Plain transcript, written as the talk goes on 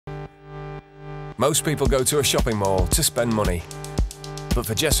Most people go to a shopping mall to spend money. But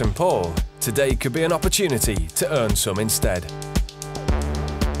for Jess and Paul, today could be an opportunity to earn some instead.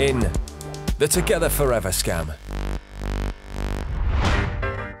 In the Together Forever scam.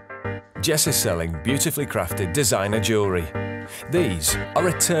 Jess is selling beautifully crafted designer jewellery. These are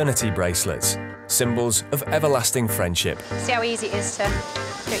eternity bracelets, symbols of everlasting friendship. See how easy it is to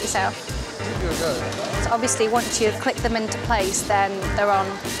do it yourself? So obviously, once you click them into place, then they're on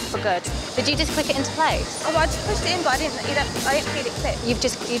for good. Did you just click it into place? Oh, I just pushed it in, but I didn't feel it click. You've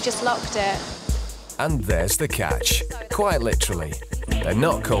just locked it. And there's the catch. Quite literally, they're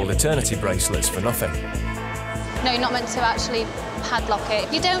not called eternity bracelets for nothing. No, you're not meant to actually padlock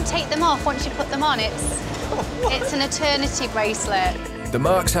it. You don't take them off once you put them on. It's an eternity bracelet. The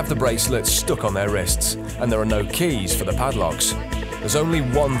marks have the bracelets stuck on their wrists, and there are no keys for the padlocks. There's only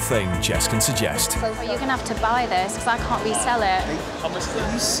one thing Jess can suggest. So you're going to have to buy this, because I can't resell it. How much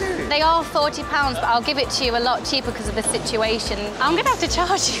are you serious? They are £40, but I'll give it to you a lot cheaper because of the situation. I'm going to have to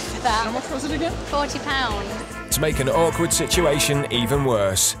charge you for that. How much was it again? £40. To make an awkward situation even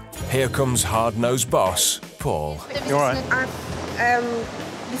worse, here comes hard-nosed boss, Paul. You all right?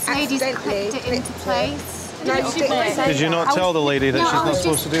 This lady's clicked it into place. Did you not tell the lady that she's not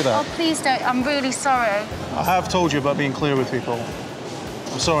supposed to do that? Oh, please don't. I'm really sorry. I have told you about being clear with people.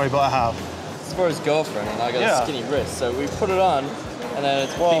 I'm sorry, but I have. It's for his girlfriend, and I got a skinny wrist, so we put it on, and then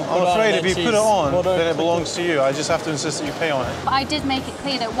it's well, being put I'm afraid on, if you put it on, then it belongs to you. I just have to insist that you pay on it. But I did make it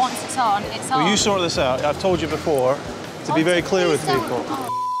clear that once it's on, it's on. Well, you sort this out. I've told you before to be very clear with people.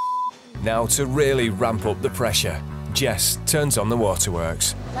 Now, to really ramp up the pressure, Jess turns on the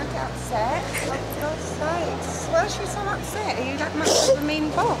waterworks. Don't get upset. For God's sakes. Why is she so upset? Are you that much of a mean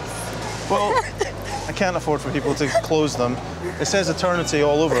boss? Well, I can't afford for people to close them. It says eternity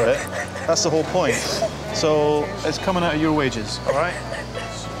all over it. That's the whole point. So it's coming out of your wages, all right?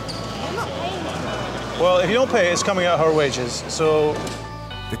 I'm not paying it. Well, if you don't pay, it's coming out of her wages. So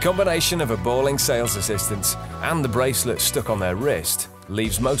The combination of a bawling sales assistant and the bracelet stuck on their wrist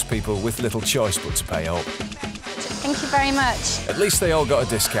leaves most people with little choice but to pay up. Thank you very much. At least they all got a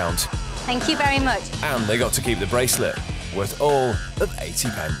discount. Thank you very much. And they got to keep the bracelet, worth all of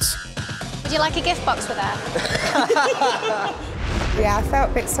 80p. Would you like a gift box with that? Yeah, I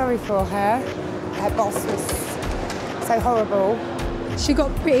felt a bit sorry for her. Her boss was so horrible. She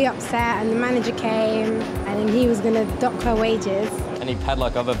got pretty upset and the manager came and then he was going to dock her wages. Any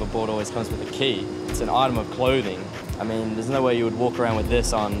padlock I've ever bought always comes with a key. It's an item of clothing. I mean, there's no way you would walk around with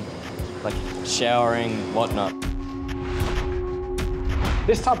this on, like, showering, whatnot.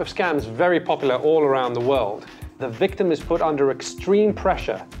 This type of scam is very popular all around the world. The victim is put under extreme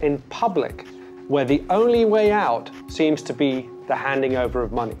pressure in public, where the only way out seems to be the handing over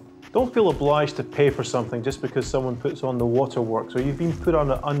of money. don't feel obliged to pay for something just because someone puts on the waterworks or you've been put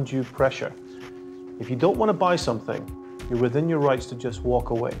under undue pressure. If you don't want to buy something, you're within your rights to just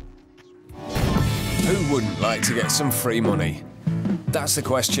walk away. Who wouldn't like to get some free money? That's the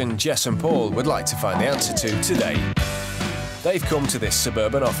question Jess and Paul would like to find the answer to today. They've come to this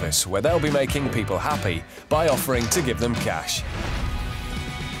suburban office where they'll be making people happy by offering to give them cash.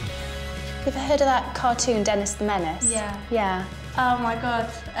 You ever heard of that cartoon, Dennis the Menace? Yeah. Yeah. Oh my God,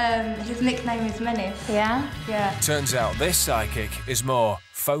 his nickname is Menace. Yeah? Yeah. Turns out this psychic is more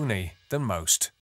phony than most.